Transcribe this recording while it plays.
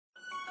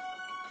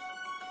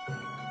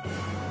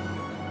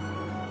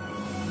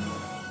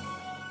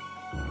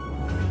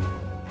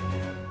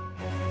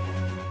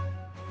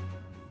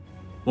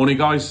Morning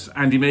guys,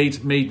 Andy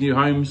Mead, Mead New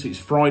Homes. It's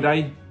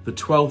Friday, the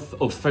 12th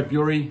of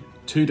February,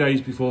 2 days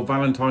before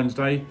Valentine's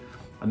Day,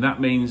 and that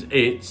means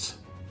it's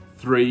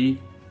 3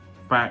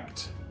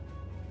 Fact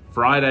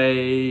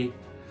Friday.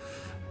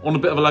 On a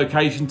bit of a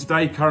location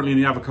today, currently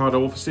in the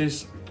Avocado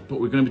offices,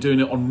 but we're going to be doing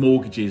it on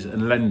mortgages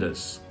and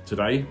lenders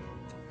today.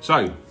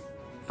 So,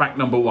 fact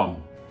number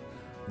 1.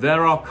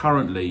 There are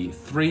currently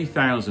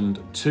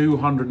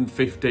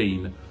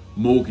 3,215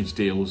 mortgage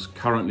deals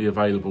currently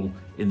available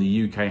in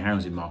the UK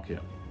housing market.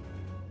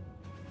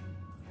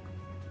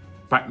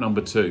 Fact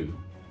number 2.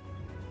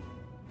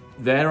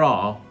 There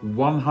are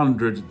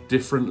 100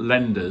 different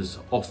lenders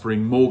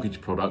offering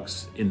mortgage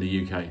products in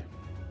the UK.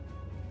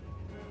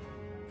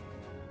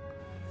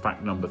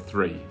 Fact number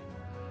 3.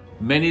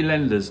 Many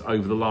lenders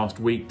over the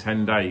last week,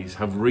 10 days,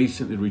 have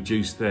recently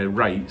reduced their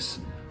rates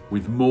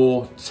with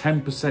more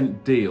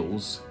 10%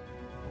 deals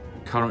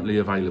currently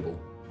available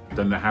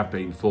than there have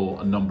been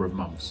for a number of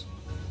months.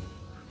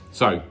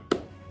 So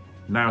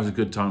now's a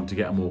good time to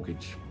get a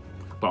mortgage.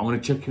 But I'm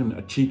going to chuck in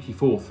a cheeky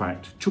fourth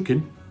fact.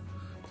 Chicken,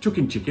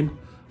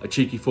 a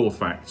cheeky fourth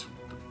fact.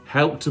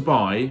 Help to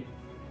Buy,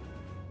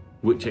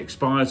 which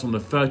expires on the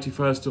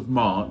 31st of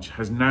March,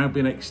 has now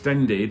been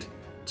extended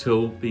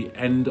till the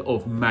end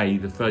of May,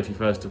 the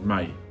 31st of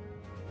May.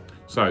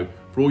 So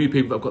for all you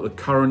people that have got the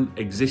current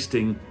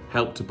existing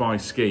Help to Buy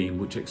scheme,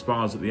 which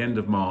expires at the end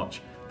of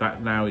March,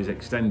 that now is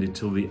extended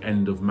till the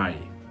end of May.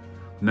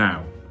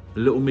 Now, a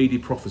little meaty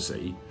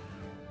prophecy,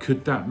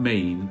 could that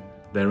mean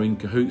they're in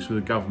cahoots with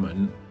the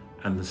government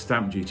and the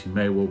stamp duty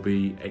may well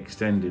be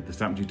extended, the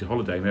stamp duty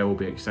holiday may well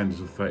be extended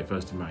to the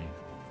 31st of May?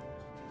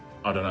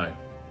 I don't know,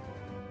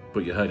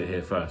 but you heard it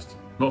here first.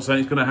 Not saying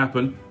it's going to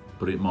happen,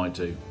 but it might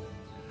do.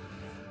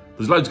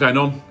 There's loads going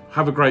on.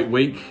 Have a great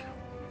week.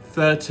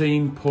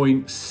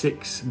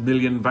 13.6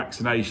 million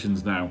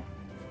vaccinations now,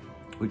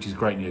 which is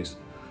great news.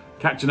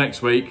 Catch you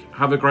next week.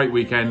 Have a great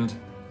weekend.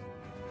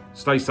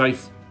 Stay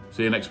safe.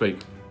 See you next week.